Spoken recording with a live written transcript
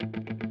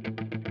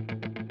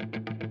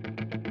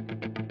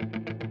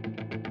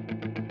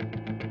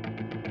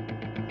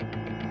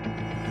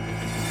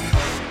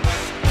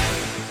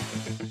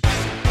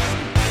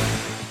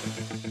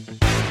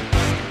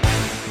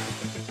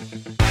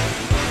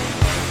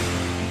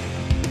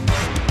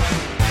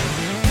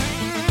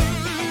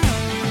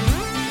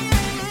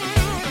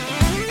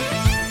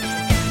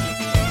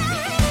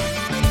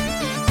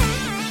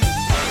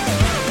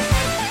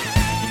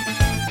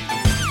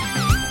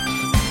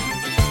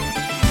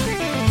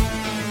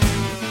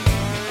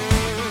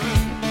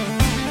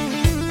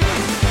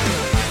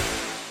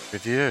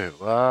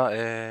review は、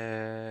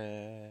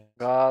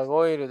ガー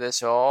ゴイルで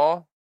し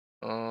ょ。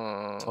ト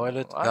イ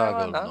レットあれは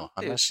ガーゴイルのなんて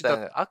言っ話だった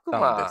らいいの？悪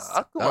たんです魔、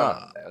悪魔なん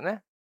が、だよ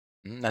ね。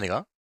何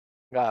が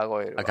ガー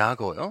ゴイルは。ガー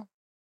ゴイル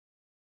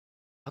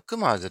悪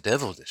魔は the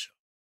devil でしょ。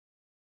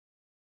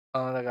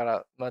だか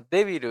ら、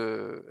デビ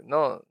ル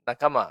の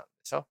仲間で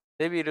しょ。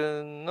デビ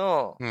ル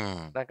の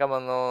仲間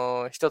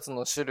の一つ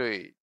の種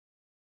類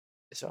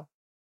でしょ。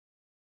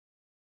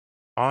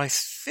I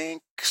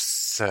think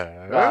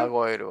so. ガー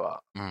ゴイル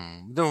は。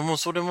でももう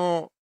それ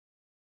も、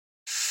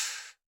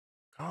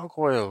ガー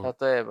ゴイル。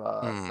例え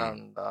ば、な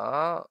ん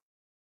だ、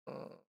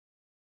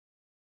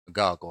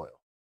ガーゴイル。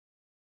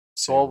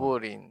ゴブ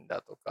リン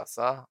だとか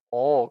さ、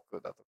オーク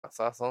だとか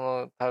さ、そ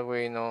の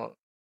類の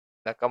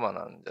仲間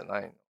なんじゃな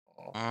いの？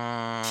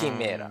キ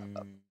メラ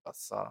だとか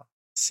さ。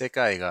世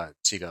界が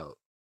違う。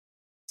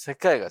世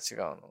界が違う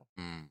の？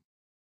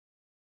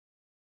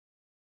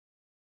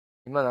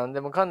今何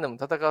でもかんでも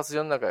戦わす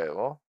世の中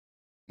よ。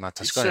まあ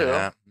確かに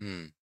ね。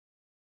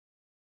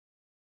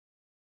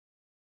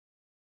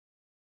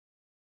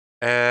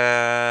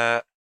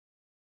ガ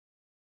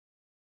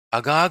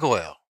ーゴイ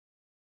ル。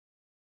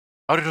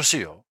あれらし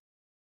いよ。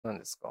何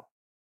ですか？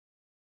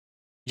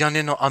屋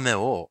根の雨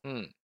を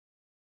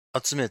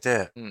集め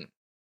て、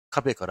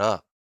壁か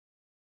ら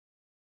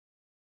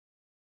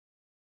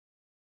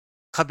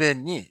壁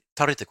に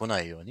垂れてこ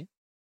ないように。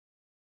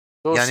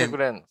どうしてく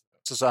れんの？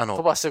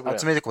飛ばしてくれんの？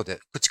集めてこうで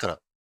口から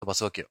飛ば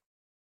すわけよ。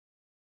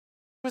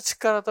口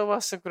から飛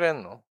ばしてくれ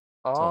んの？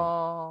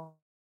ああ。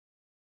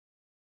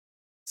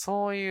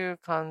そういう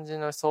感じ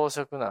の装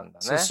飾なんだ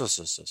ね。そう。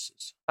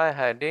はい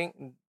はい。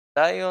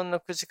ライオンの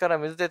口から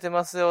水出て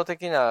ますよ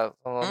的な、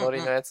そのノ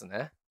リのやつ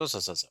ね。そ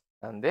う。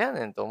なんでや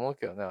ねんと思う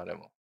けどね、あれ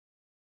も。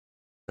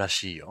ら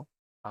しいよ。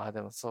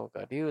でもそう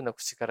か。竜の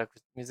口から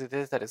水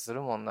出てたりす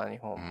るもんな、日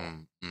本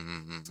も。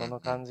そ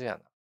の感じやな。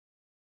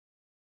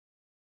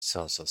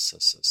そう。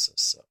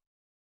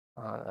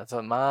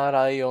マー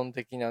ライオン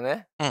的な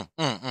ね。ノ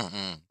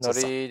そう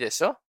リで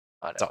しょ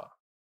あれは。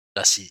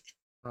らしい。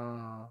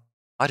あ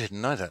れ、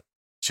なんだ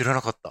知ら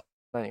なかった。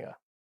何が？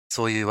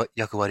そういう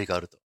役割があ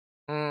ると。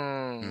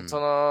そ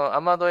の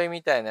雨どい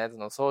みたいなやつ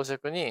の装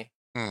飾に、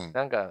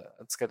なんか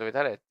つけとい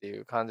たれってい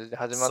う感じで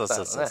始まった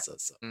のね。そう。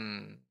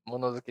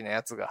物好きな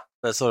やつが。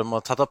それ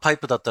もただパイ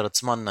プだったら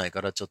つまんないか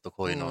らちょっと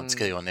こういうのをつ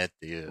けようねっ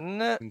てい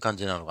う感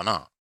じなのか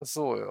な。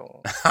そう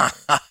よ。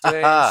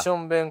全員しょ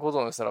んべんこ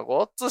とにしたら、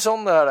ごっつしょ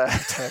んだあれみ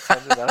たいな感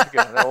じになるけ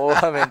どね。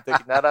大画面的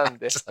並ん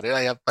で。それ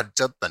はやっぱり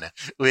ちょっとね、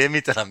上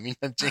見たらみん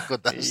なチンコ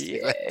出してイ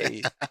エー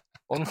イ。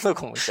女の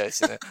子もいたりし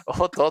てね。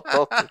おっとって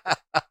言って。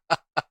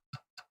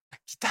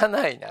汚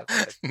いな、こ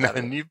れ。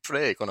何プ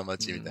レイこの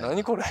街みたいな。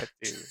何これっ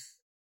ていう。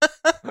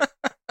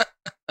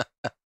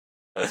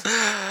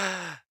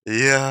い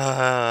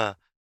や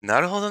ー、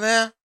なるほど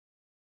ね。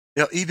い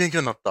や、いい勉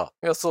強になった。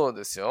いや、そう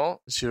です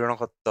よ。知らな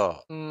かっ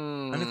た。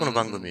何この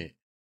番組。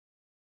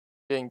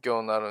勉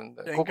強になるん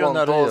で。古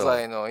今東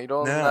西のい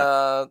ろん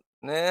な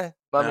ね、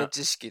豆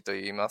知識と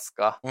いいます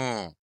か。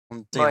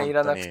い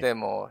らなくて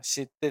も、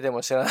知ってて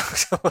も知らな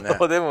くても、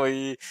どうでも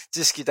いい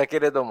知識だけ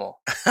れど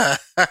も。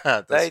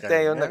大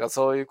体世の中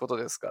そういうこと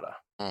です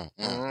から。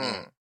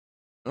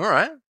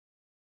Alright.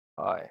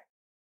 はい。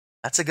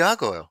That's a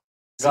gargoyle.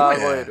 ガ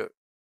ーゴイル。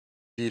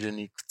ビール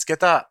にくっつけ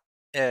た、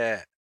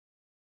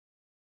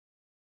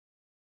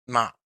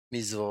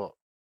水を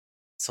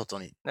外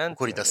に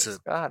送り出す。日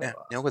本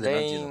語で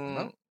何て言うの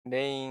かな？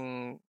レイ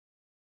ン、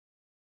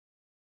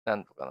な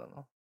んとかな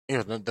の？い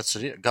や、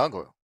that's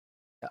gargoyle.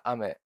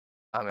 雨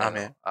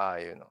の、ああ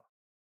いうの。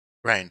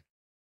rain.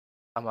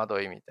 雨ど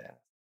いみたいな。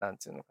なん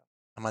ていうのか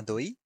な。雨ど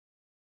い？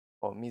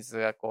水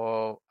が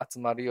こう集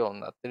まるよう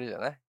になってるじゃ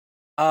ない？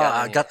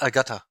ガタ。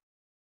ガタ？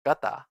ガ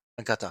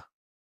タ。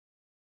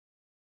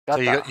So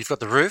you've got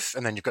the roof,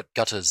 and then you've got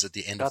gutters at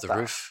the end of the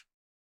roof.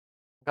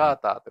 ガー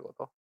ターってこ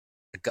と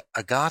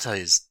？A garter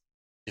is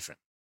different.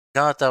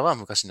 ガーターは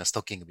昔のス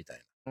トッキングみたい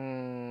な。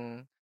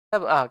多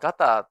分、ガ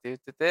ターって言っ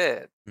て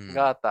て、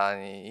ガーター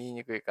に言い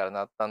にくいから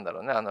なったんだろ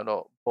うね。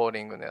ボー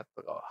リングのやつ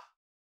とかは。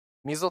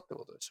溝って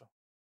ことでしょ。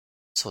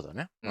そうだ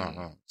ね。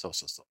そう。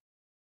そ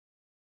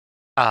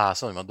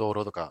う、今、道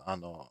路とか、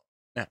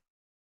ね。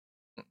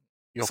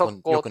側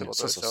溝ってこ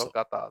とでしょ。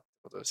ガターって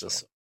ことでしょ。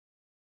そう。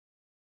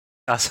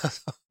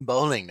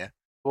ボーリングね。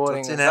ボー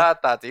リング、ガ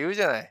ーターって言う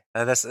じゃない。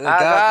ガ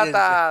ー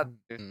ターっ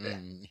て言って。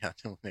いや、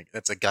でもね、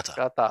that's a gutter.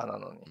 ガターな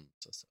のに。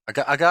A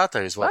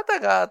garter is what? また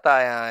ガータ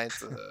ーやん、あい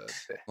つって。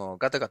もう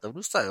ガタガタう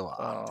るさい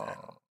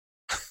わ。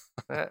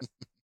ね。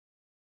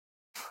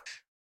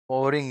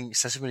ボーリング、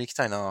久しぶりに行き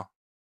たいな。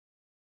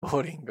ボ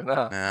ーリング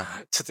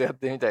な。ちょっとやっ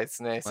てみたいで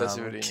すね、久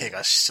しぶりに。怪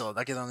我しそう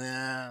だけど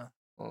ね。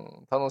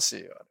楽し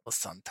いよ。おっ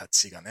さんた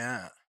ちがね。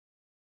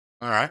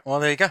Alright, well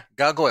there you go.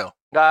 ガーゴイル。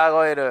ガー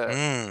ゴイ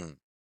ル。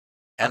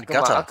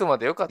悪魔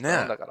でよかっ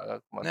たんだから、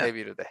デ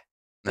ビルで。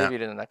デビ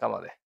ルの仲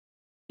間で。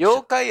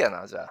妖怪や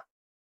な、じゃあ。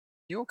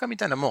妖怪み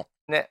たいなも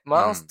ん。ね、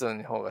マンストゥン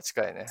の方が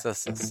近いね。そう。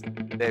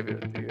デビ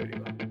ルっていうより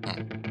は。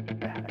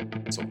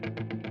そう。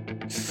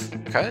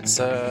Okay, it's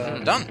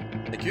done.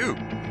 Thank you.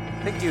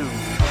 Thank you.